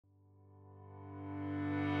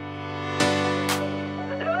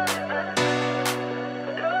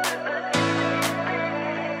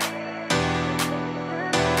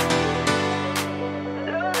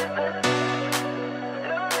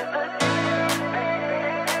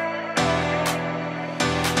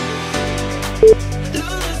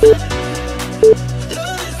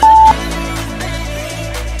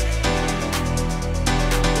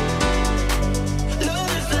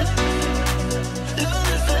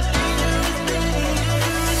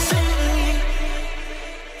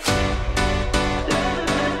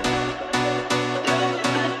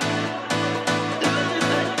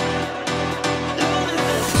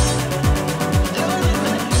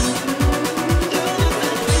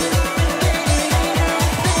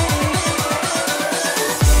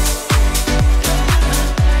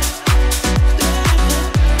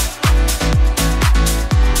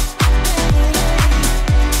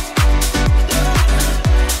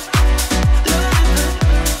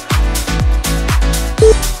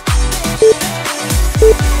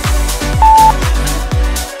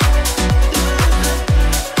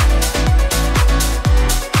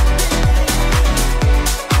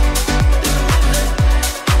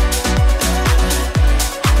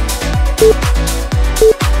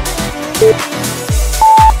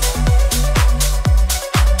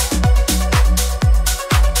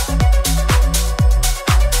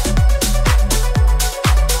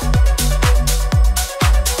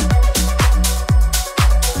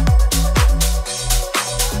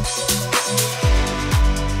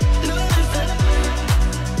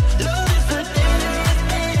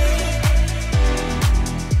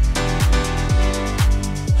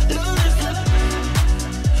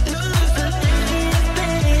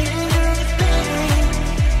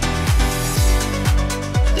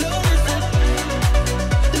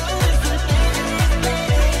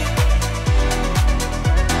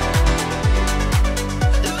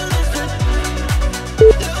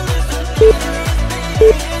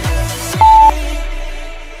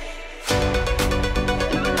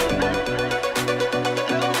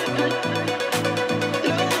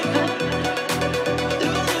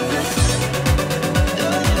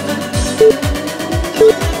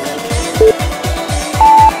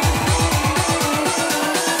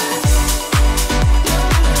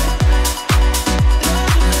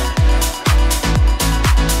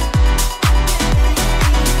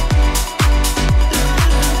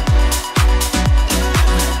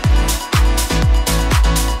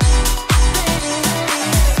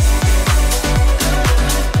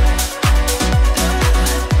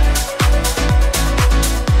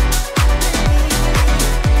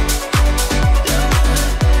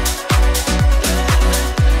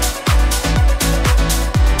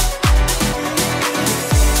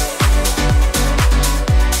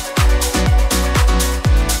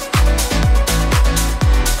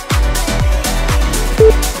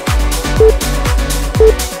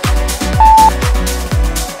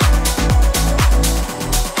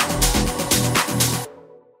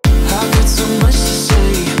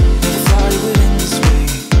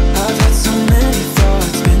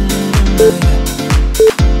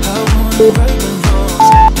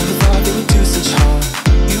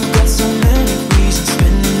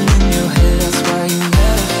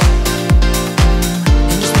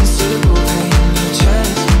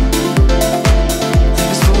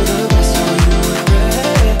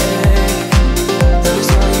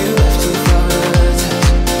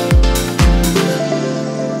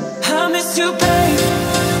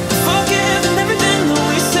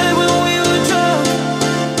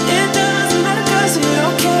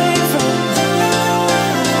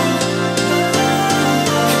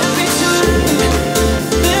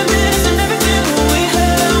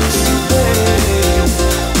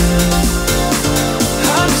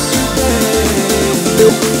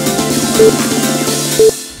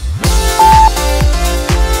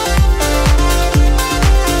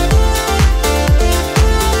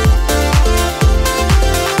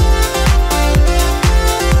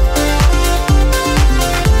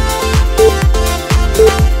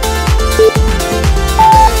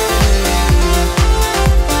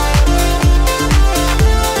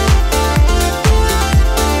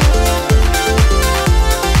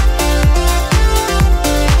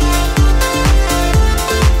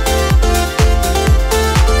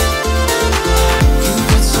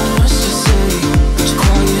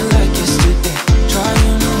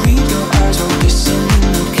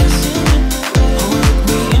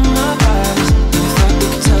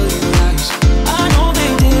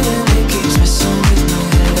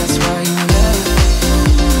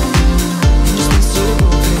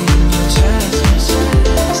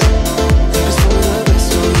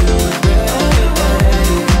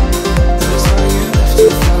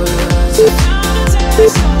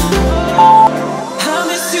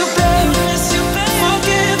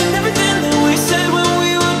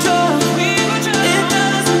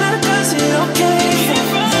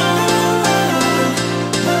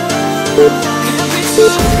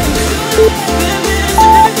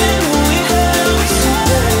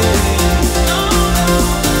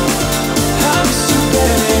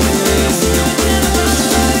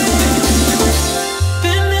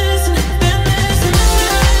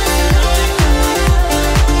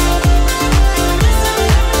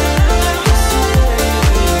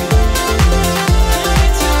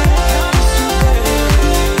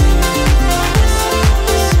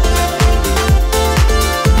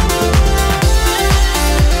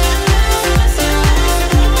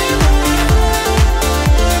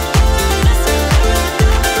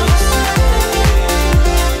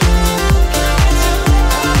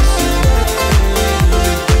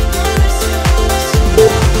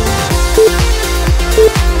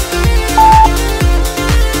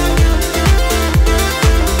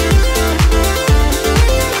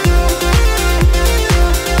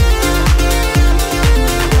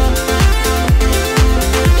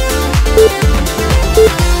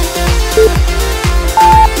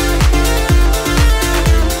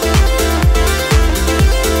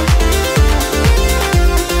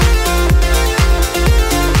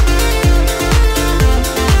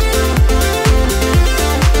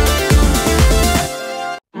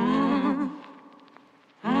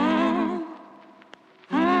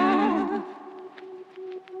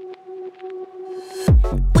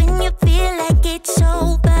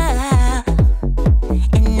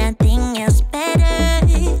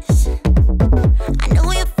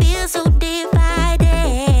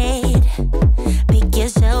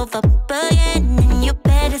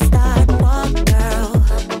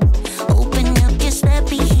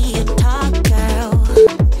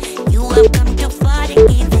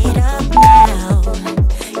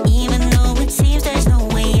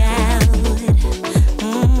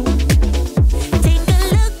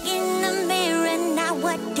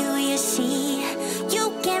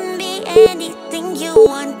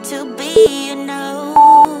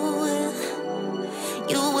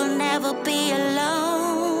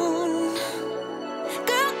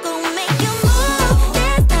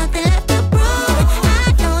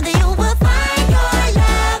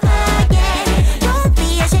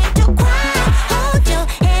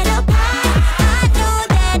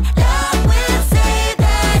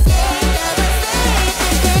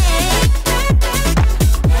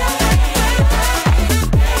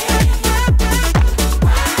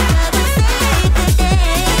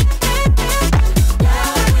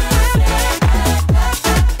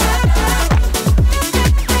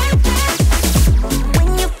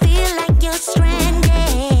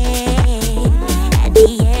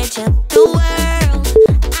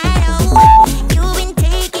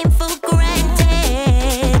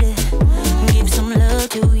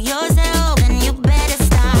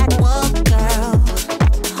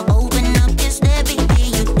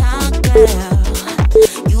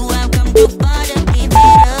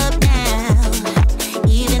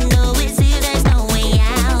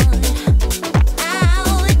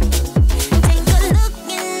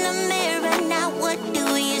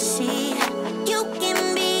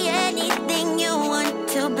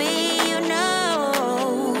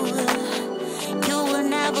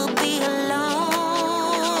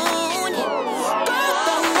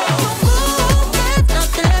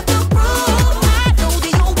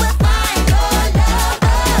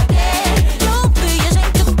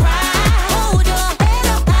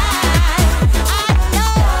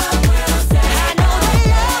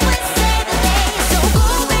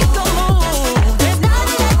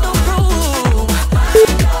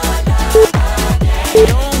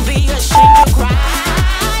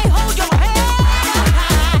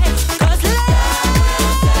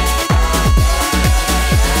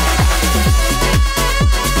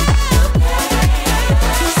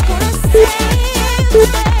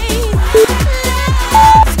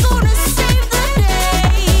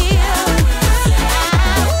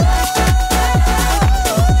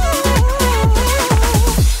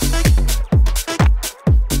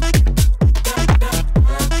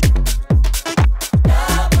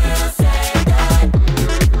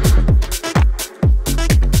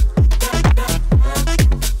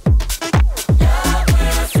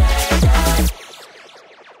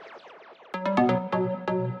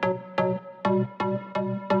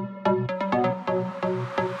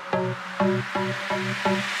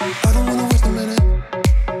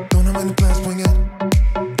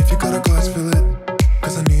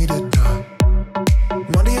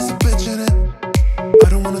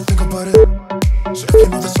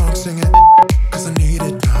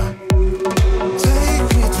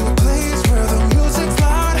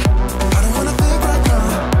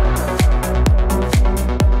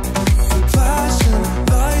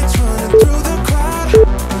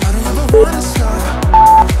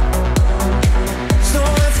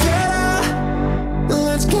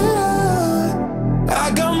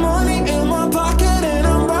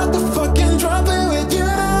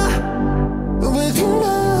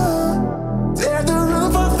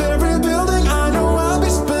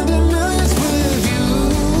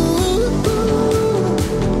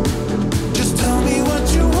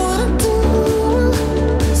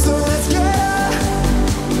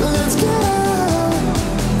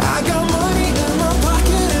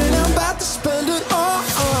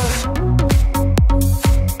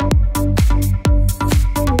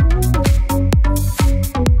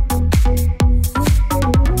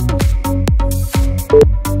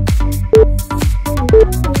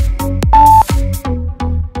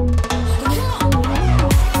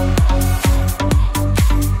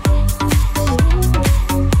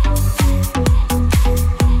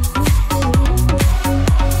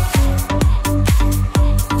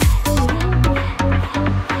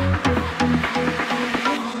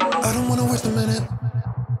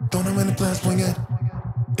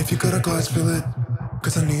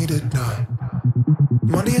cause I need it now.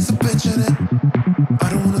 Money is a bitch in it, I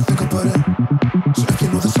don't wanna think about it. So if you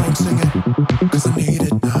know the song, sing it, cause I need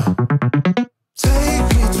it now. Take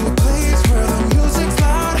me to a place where the music's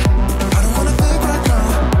loud. I don't wanna think right now.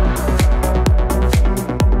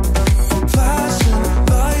 Flashing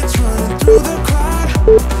lights running through the crowd.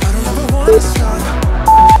 I don't ever wanna stop.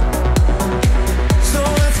 So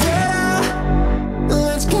let's get out,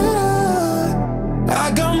 let's get out.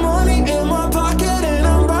 I got money in my pocket and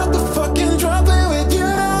I'm about to fucking drop it with you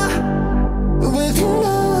now, with you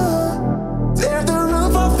now. Tear the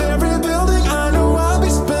roof off every building, I know I'll be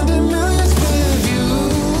spending millions with you.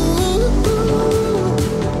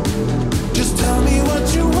 Just tell me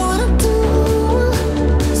what you wanna do.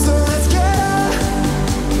 So let's get out,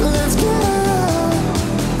 let's get out.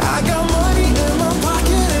 I got money in my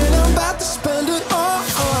pocket and I'm about to spend it all.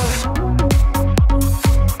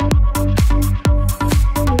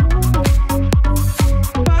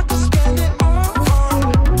 About to spend it all.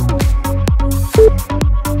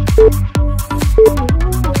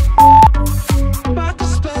 About to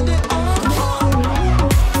spend it all.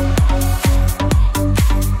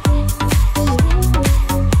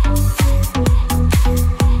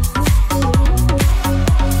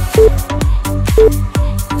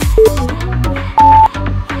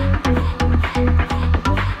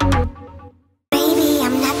 Baby,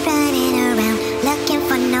 I'm not running around looking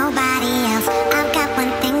for nobody else. I've got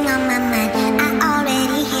one thing on my mind. I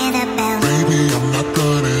already hear the bells. Baby, I'm not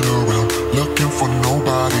running around looking for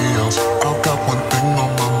nobody else. I've got one thing on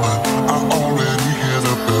my mind, I already hear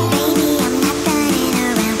the bell. Baby, I'm not running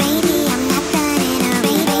around. Baby, I'm not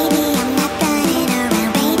running around. Baby, I'm not running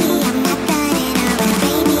around. Baby, I'm not running around.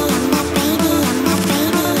 Baby, I'm not. Baby, I'm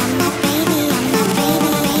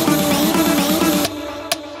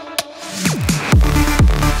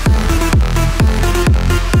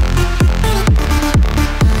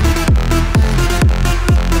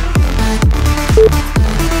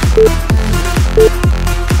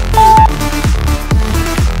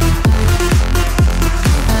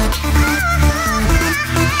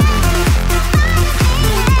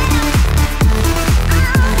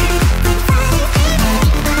Baby,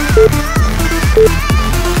 I'm not. Baby, I'm not. Baby,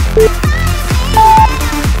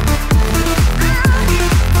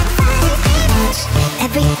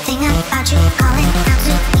 everything about you calling out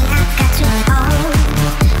to me, I got to hold.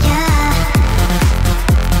 Yeah.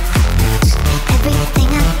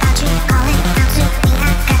 Everything about you calling out to me,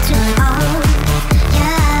 I got to hold.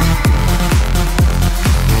 Yeah.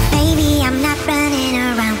 Baby, I'm not running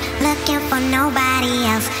around looking for nobody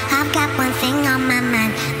else. I've got one thing on my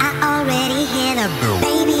mind, I already hear the bell.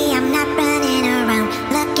 Baby, I'm not running around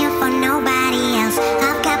looking for nobody else.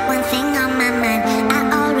 I've got one thing on my mind,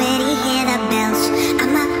 I already hear the bells.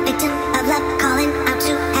 I'm a victim of love calling out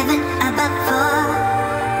to heaven above for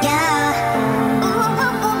yeah.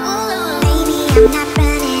 Baby, I'm not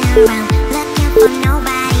running around looking for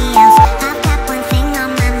nobody else. I've got one thing on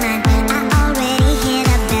my mind, I already hear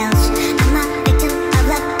the bells. I'm a victim of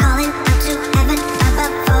love calling out to heaven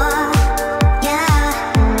above for yeah.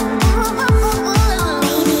 Baby, I'm not running around.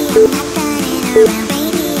 Baby, I'm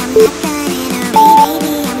not running around.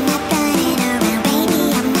 Baby, I'm not running around. Baby, I'm not running around. Baby,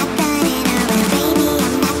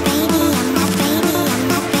 I'm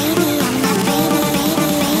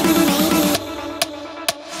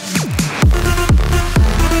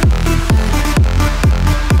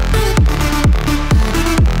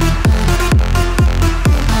Baby, I'm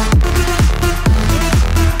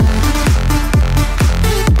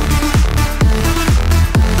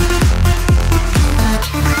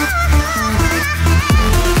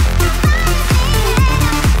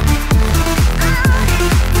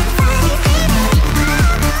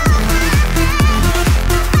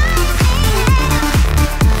not. Baby, I'm not. Baby, I'm not. Baby,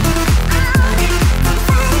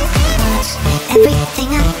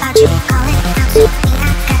 everything about you calling out to me, I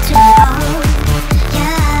got to hold.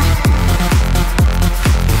 Yeah.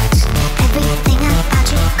 Everything about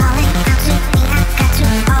you calling out to me, I got to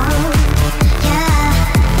hold. Yeah.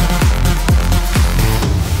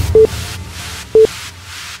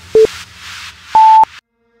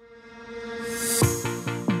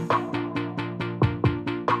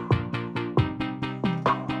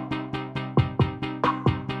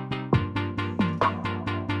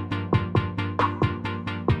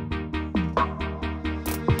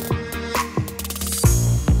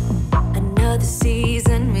 Another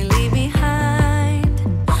season we leave behind,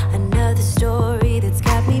 another story that's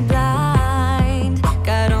got me blind.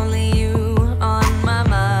 Got only you on my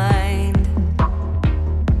mind.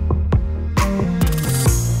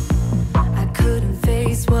 I couldn't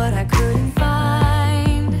face what I couldn't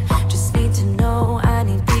find. Just need to know I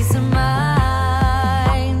need peace of mind.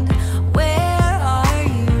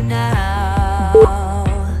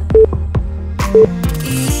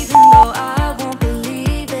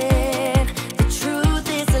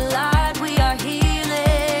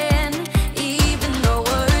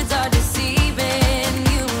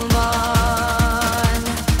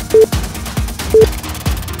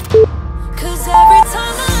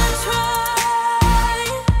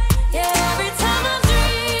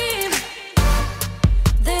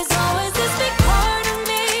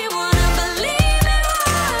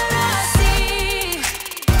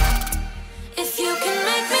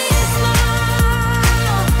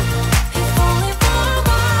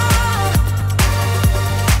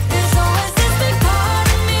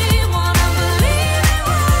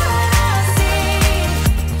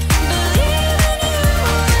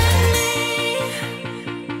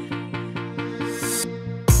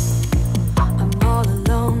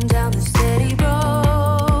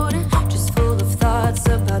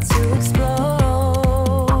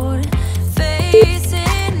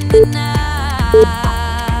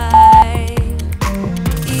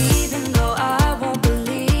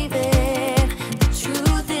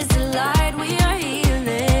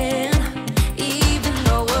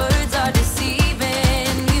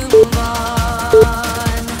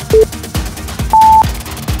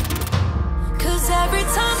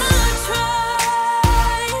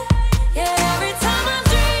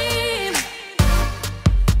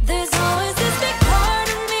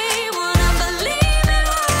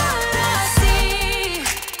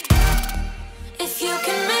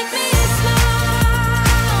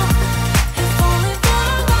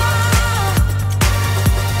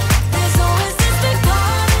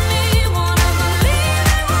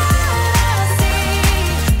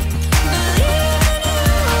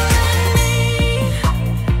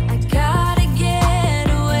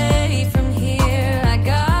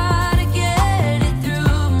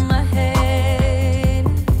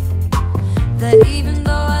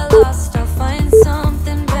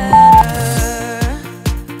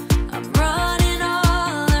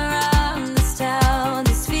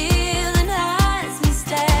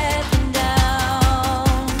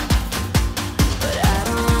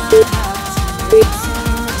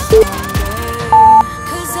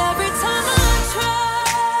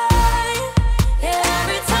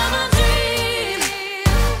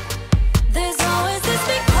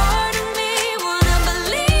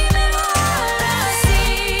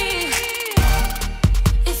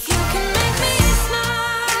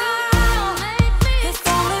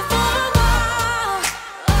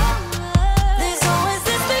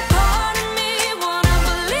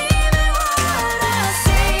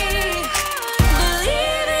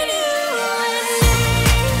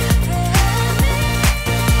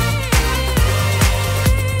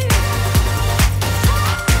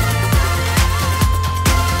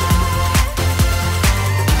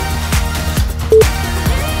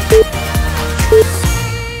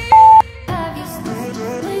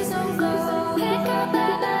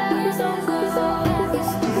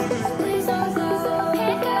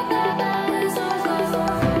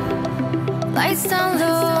 Lights down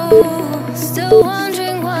low, still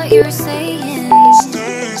wondering what you're saying.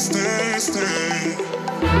 Stay, stay, stay.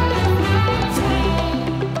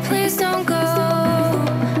 Please don't go,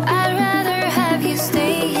 I'd rather have you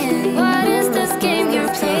staying. What is this game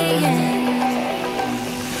you're playing?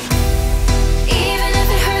 Even if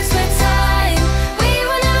it hurts with time, we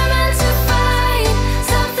were never meant to fight.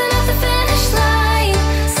 Something at the finish line.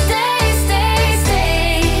 Stay, stay,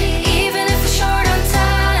 stay. Even if we're short on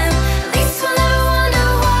time, at least we'll never wonder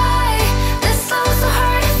why this love was so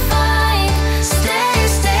hard to find. Stay,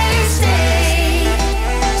 stay, stay.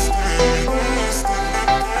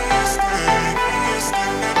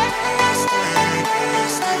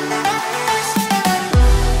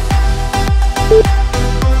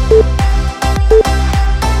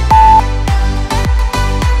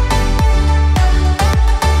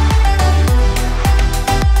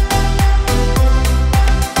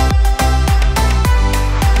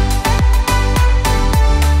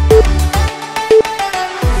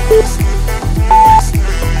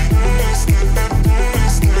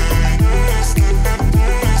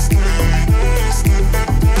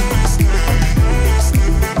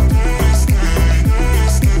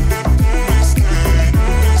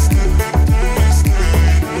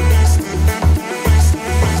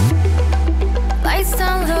 Lights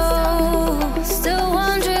down low, still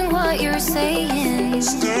wondering what you're saying.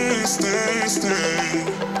 Stay, stay, stay.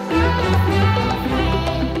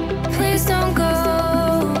 Please don't go,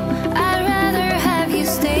 I'd rather have you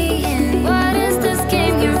staying. What is this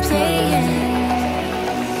game you're playing?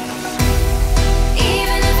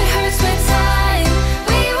 Even if it hurts with time,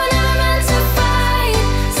 we were never meant to fight.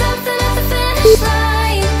 Something at the finish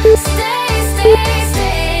line. Stay, stay,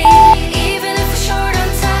 stay. Even if we're short on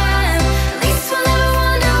time, at least we'll never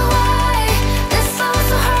wonder why this love was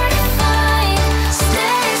so hard to find.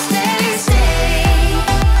 Stay, stay, stay.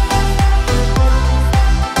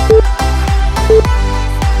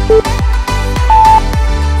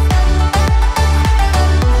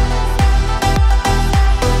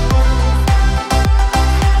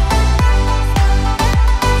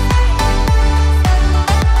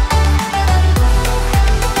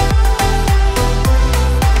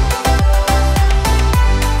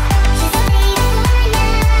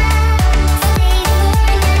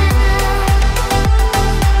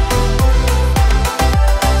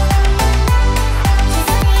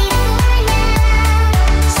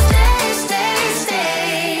 Stay, stay, stay.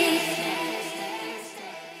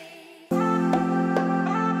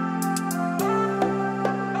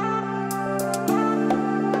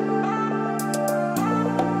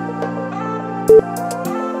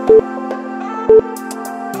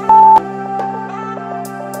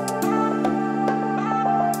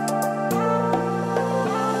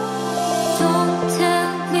 Don't tell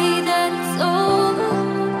me that it's over.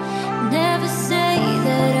 Never say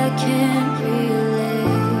that I can't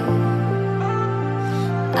relate.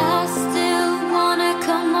 I still wanna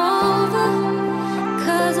come over,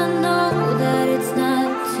 'cause I know that it's not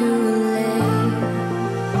too late.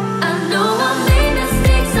 I know I made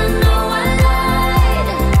mistakes, I know I lied.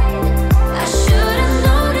 I should've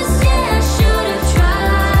noticed, yeah, I should've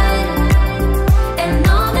tried. And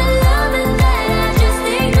all the loving that I just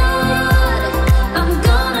ignored, I'm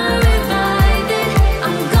gonna revive it,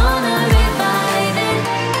 I'm gonna revive it.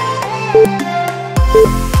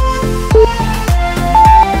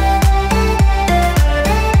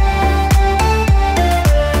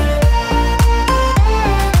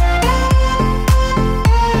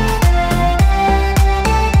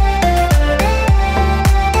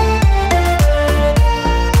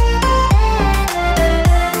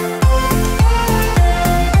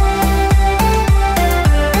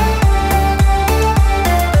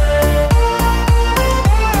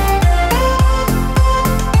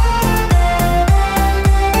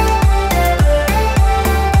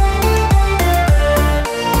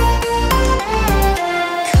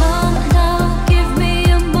 Come now, give me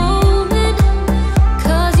a moment,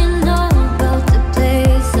 'cause you know about the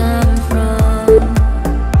place I'm from.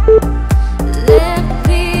 Let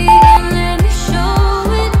me show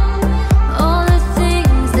it, all the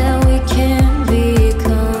things that we can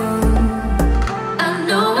become. I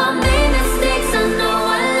know I made mistakes, I know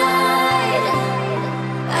I lied.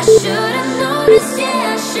 I should've noticed,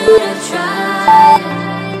 yeah, I should've tried.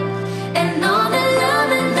 And all the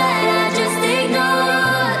loving that I just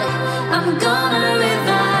ignored, I'm gonna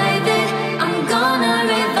revive it, I'm gonna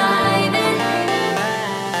revive it.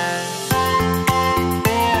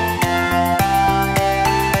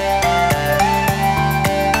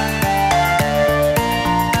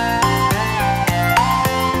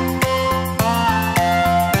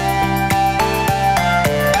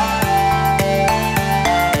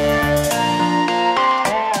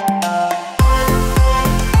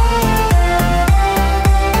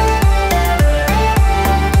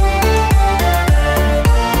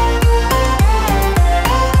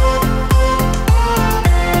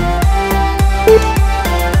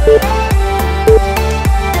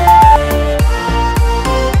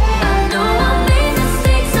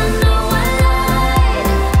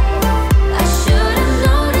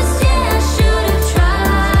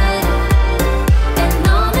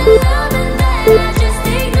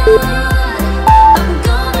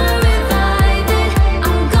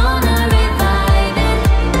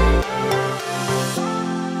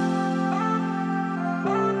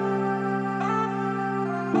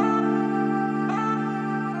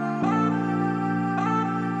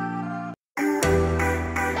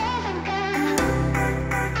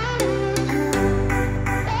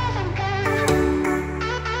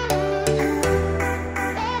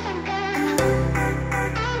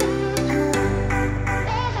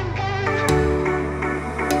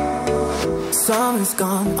 Summer's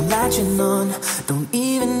gone, I'm latching on. Don't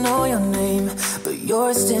even know your name, but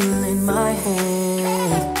you're still in my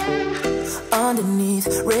head. Underneath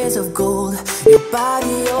rays of gold, your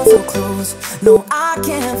body oh so close. No, I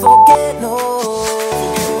can't forget, no.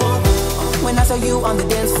 When I saw you on the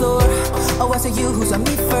dance floor, oh I saw you who saw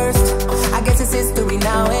me first. I guess it's history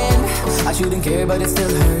now and I shouldn't care but it still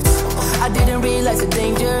hurts. I didn't realize the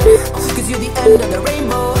danger, cause you're the end of the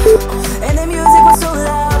rainbow. And the music was so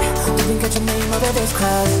loud, didn't catch your name over this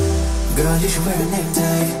crowd. Girl, you should wear a name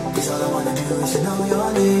tag, cause all I wanna do is to know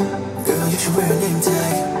your name. Girl, you should wear a name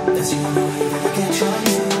tag, that's the only way that I get your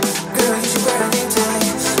name. Girl, you should wear a name tag,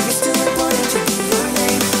 it's too important to be your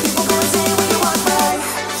name. People go insane when you walk by.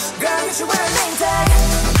 Girl, you should wear a name tag.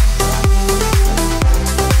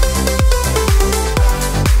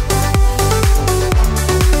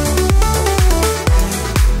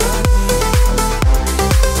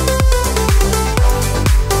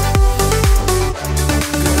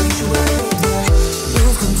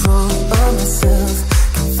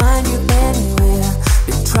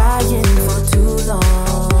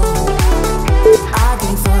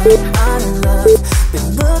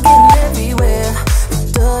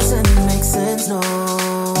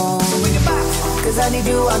 I need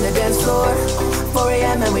you on the dance floor, 4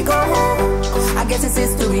 AM and we go home. I guess it's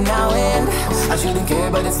history now and I shouldn't care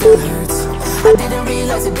but it still hurts. I didn't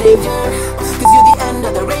realize the danger, cause you're the end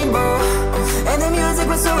of the rainbow. And the music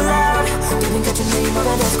was so loud, didn't catch your name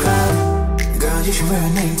over this crowd. Girl, you should wear a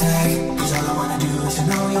name tag, cause all I wanna do is to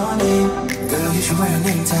know your name. Girl, you should wear a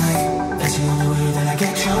name tag, that's the only way that I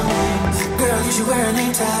get your name. Girl, you should wear a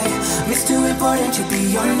name tag, it's too important to be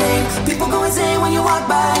your name. People go insane when you walk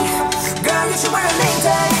by. Girl, you should wear a name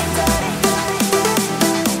tag.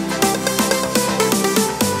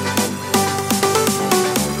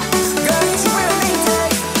 Girl, you should wear a name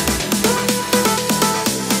tag.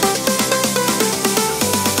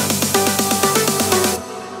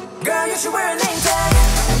 Girl, you should wear a name tag.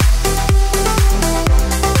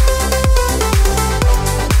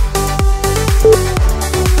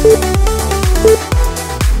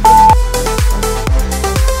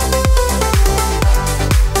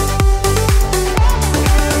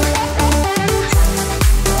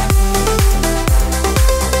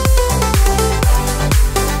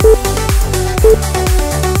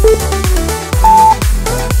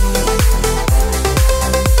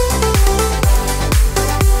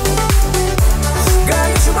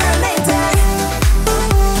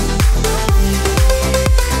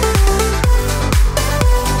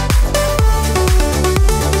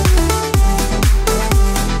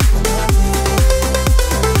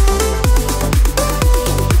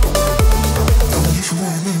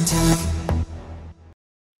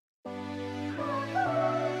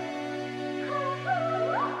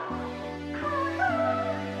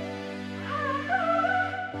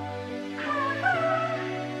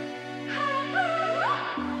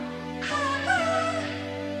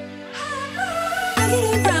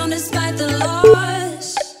 Despite the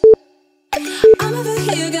loss, I'm over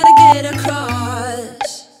here, gotta get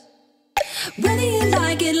across. Whether you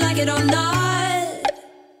like it or not,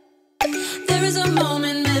 there is a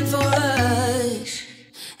moment meant for us.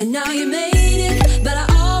 And now you made it, but I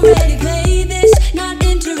already played this. Not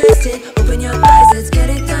interested, open your eyes, let's get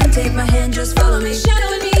it done. Take my hand, just follow me.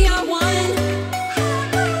 Shadow and me are one.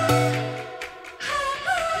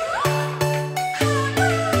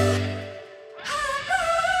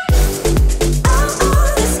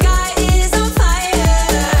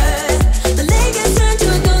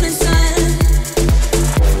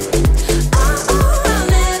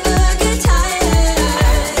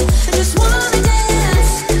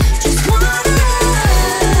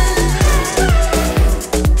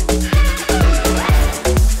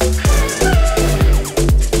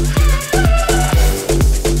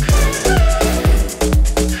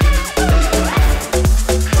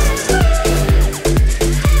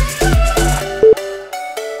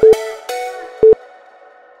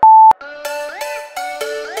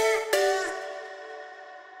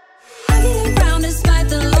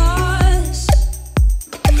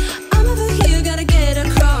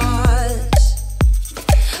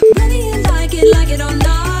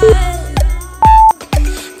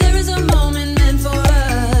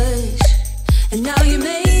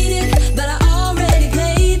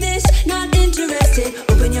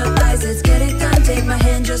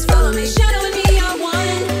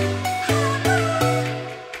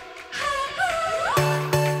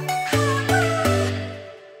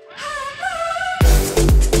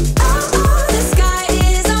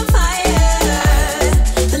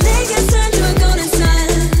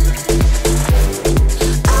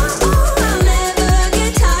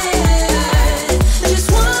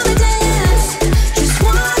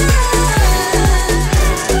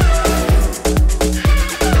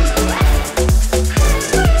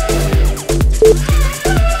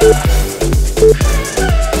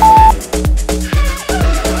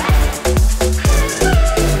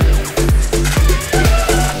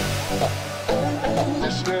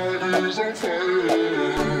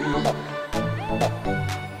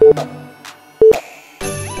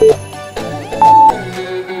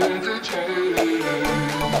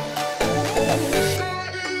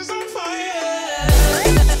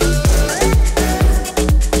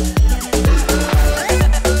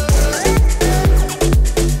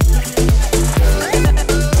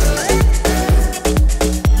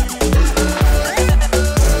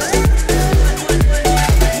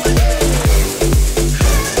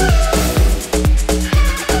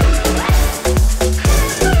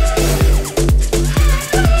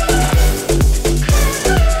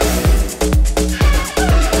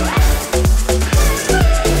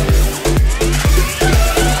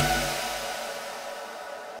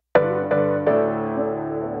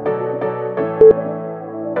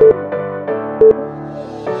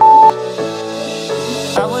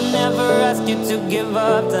 I would never ask you to give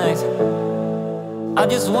up things. I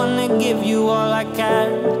just wanna give you all I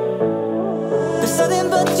can. There's something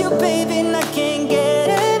but you, baby, and I can't get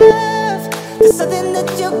enough. There's something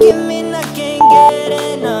that you give me and I can't get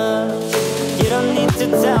enough. You don't need to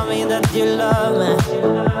tell me that you love me.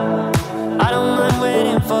 I don't mind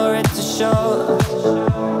waiting for it to show.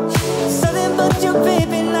 There's something but you,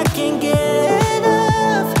 baby, and I can't get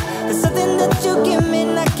enough. There's something that you give me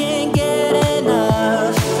and I can't get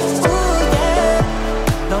enough. Ooh yeah,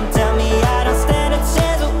 don't tell me I don't stand a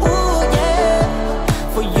chance. Ooh yeah,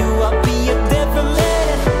 for you I'll be a different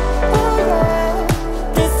man. Ooh yeah,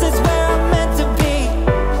 this is where I'm meant to be.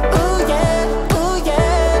 Ooh yeah, ooh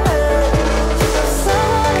yeah. So I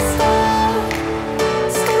wanna start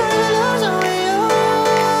an illusion with you.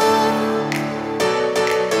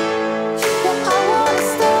 Yeah, I wanna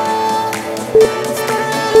start an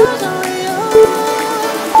illusion with you.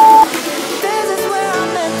 This is where I'm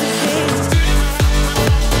meant to be.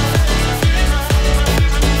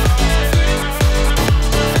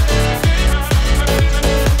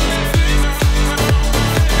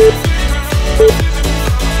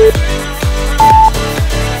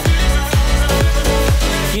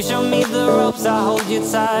 You show me the ropes, I hold you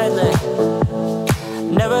tightly.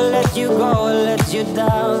 Never let you go or let you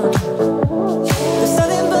down. There's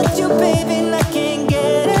something but you, baby, and I can't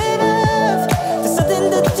get enough. There's something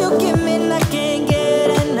that you give me and I can't get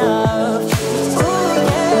enough. Ooh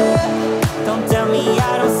yeah, don't tell me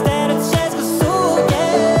I don't stand a chance. 'Cause ooh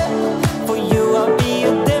yeah, for you I'll be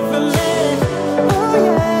a different man. Ooh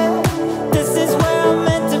yeah, this is where I'm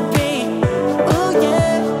meant to be. Ooh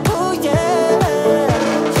yeah, ooh yeah.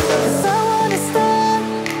 'Cause I wanna start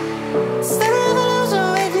an illusion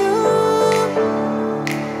with you.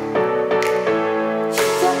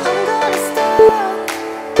 Yeah, I'm gonna start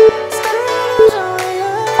an illusion with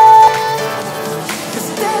you. 'Cause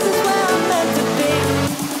this is where I'm meant to be.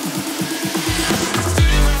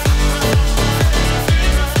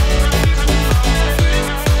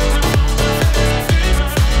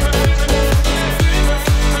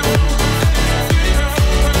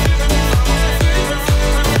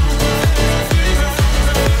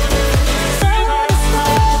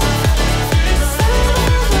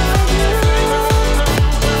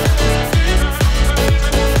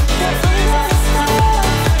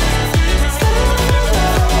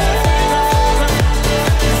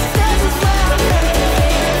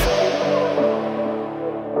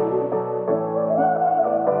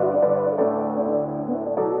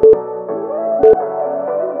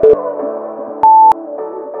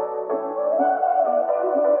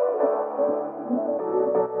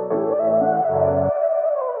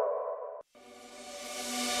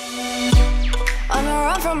 On the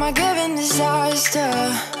run from my given disaster,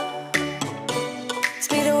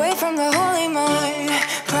 speed away from the holy mind.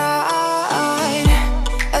 Pride,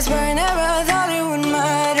 that's where I never thought it would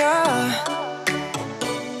matter.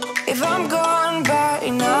 If I'm gone by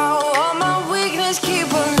now, all my weakness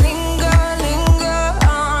keep on linger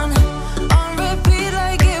on repeat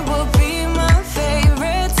like it will be my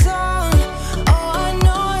favorite song. Oh, I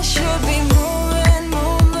know I should be moving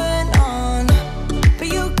on, but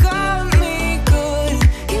you got me good,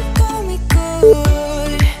 you got me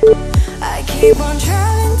good. I keep on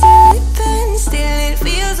driving till it bends, still it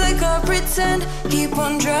feels like I pretend. Keep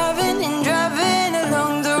on driving and driving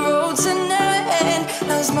along the road tonight, and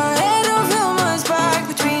lost my head over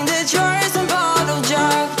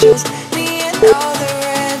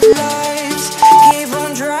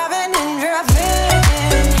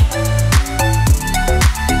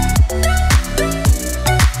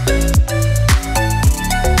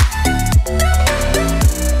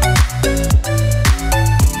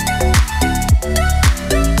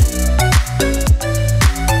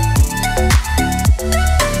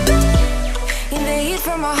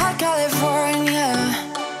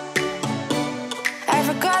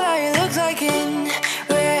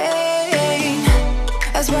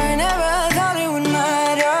swear I never thought it would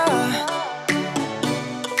matter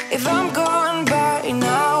if I'm gone by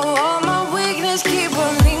now. All my weakness keep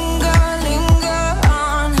on linger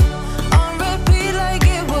on repeat like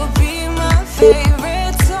it will be my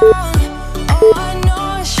favorite song. Oh, I know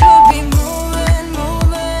I should be moving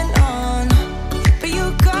on, but you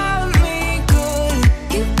got me good,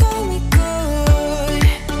 you got me good.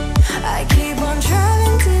 I keep on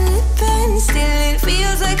driving till it bends, still it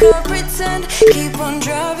feels like I pretend. Keep on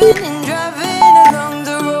driving and driving along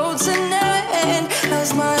the roads and never end.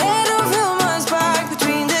 Lost my head over my back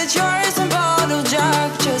between the jars and bottle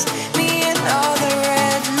jack. Just me and all the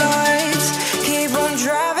red lights. Keep on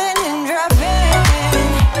driving and driving.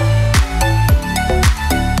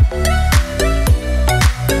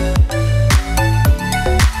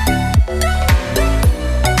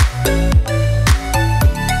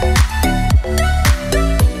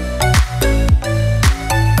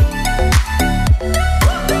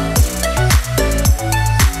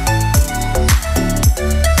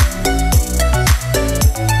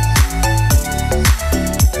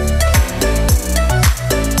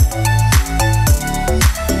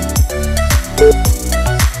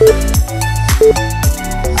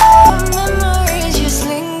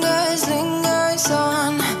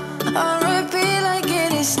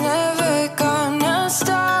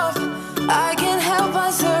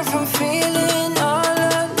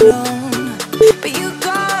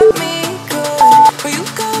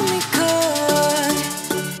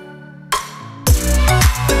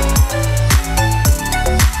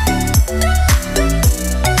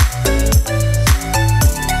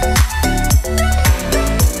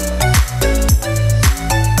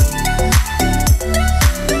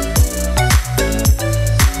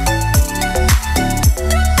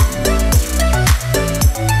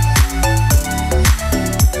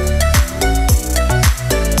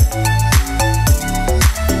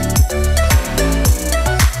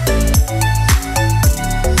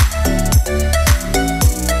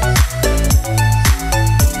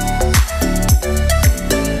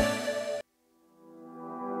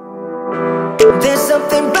 There's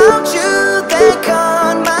something about you that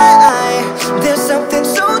caught my eye. There's something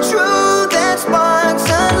so true that sparks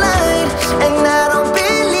a light. And I don't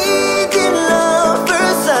believe in love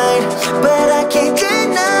first sight, but I can't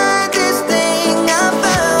deny this thing I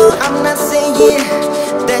found. I'm not saying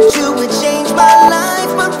that you would change my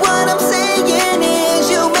life, but what I'm saying is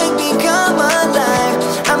you make me come alive.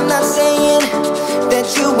 I'm not saying that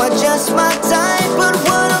you are just my type, but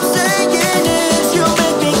what I'm saying is you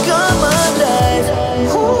make me come alive.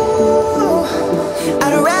 Ooh,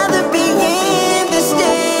 I'd rather be in this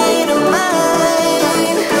state of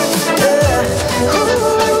mind.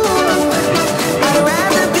 Ooh, I'd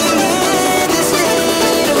rather be in this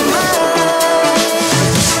state of mind.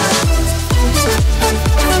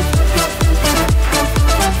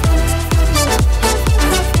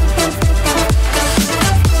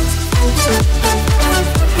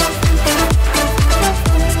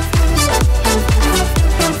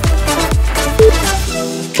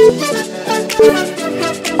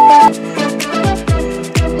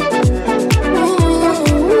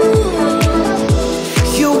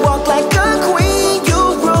 You walk like a queen, you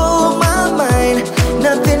rule my mind.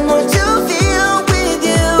 Nothing more to feel with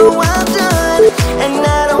you, I'm done. And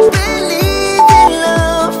I don't believe in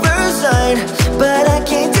love first sight, but I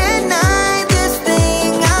can't deny this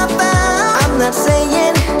thing I found. I'm not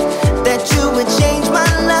saying that you would change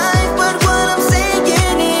my life, but what I'm saying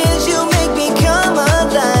is you make me come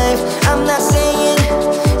alive. I'm not saying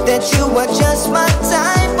that you are just my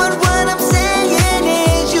type, but what I'm saying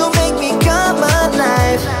is you make me come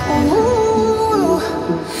alive. Ooh,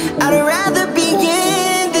 I'd rather be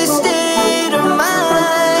in this state of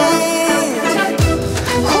mind.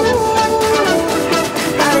 Ooh,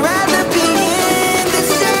 I'd rather be in this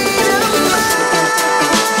state of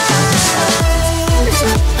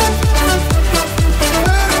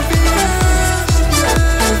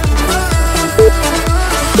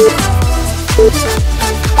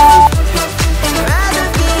rather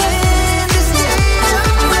be in this state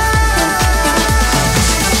of mind.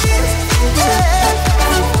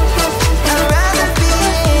 I'd rather be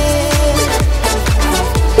in,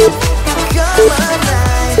 come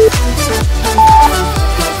alive.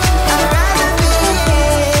 I'd rather be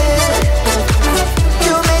in,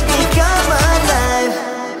 you make me come alive.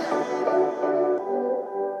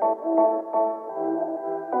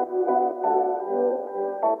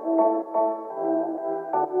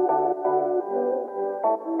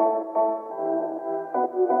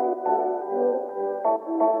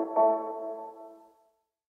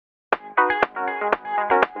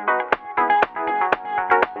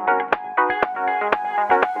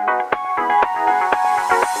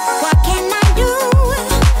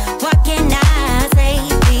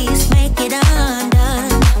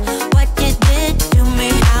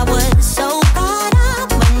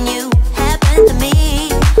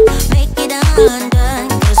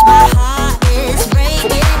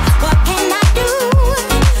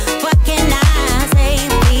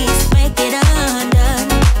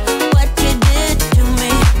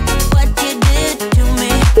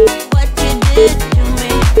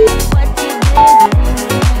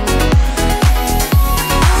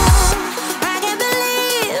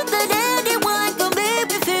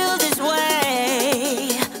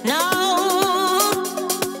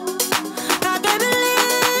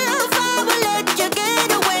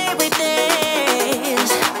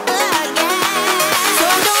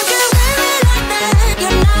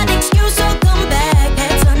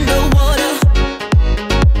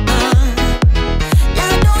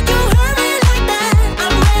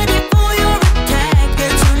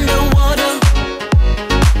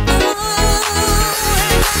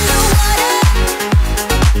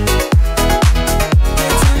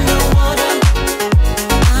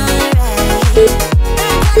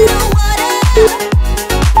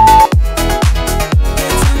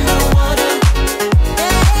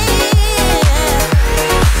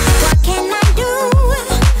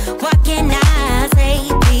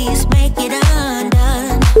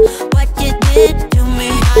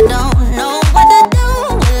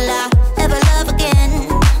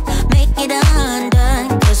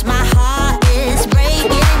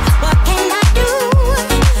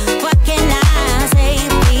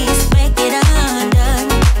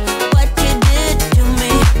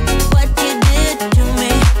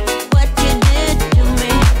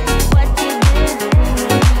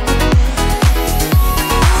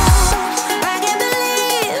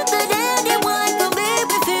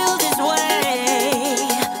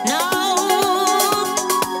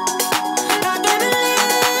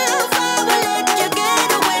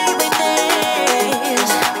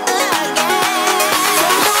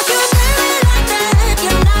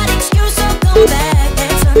 bad.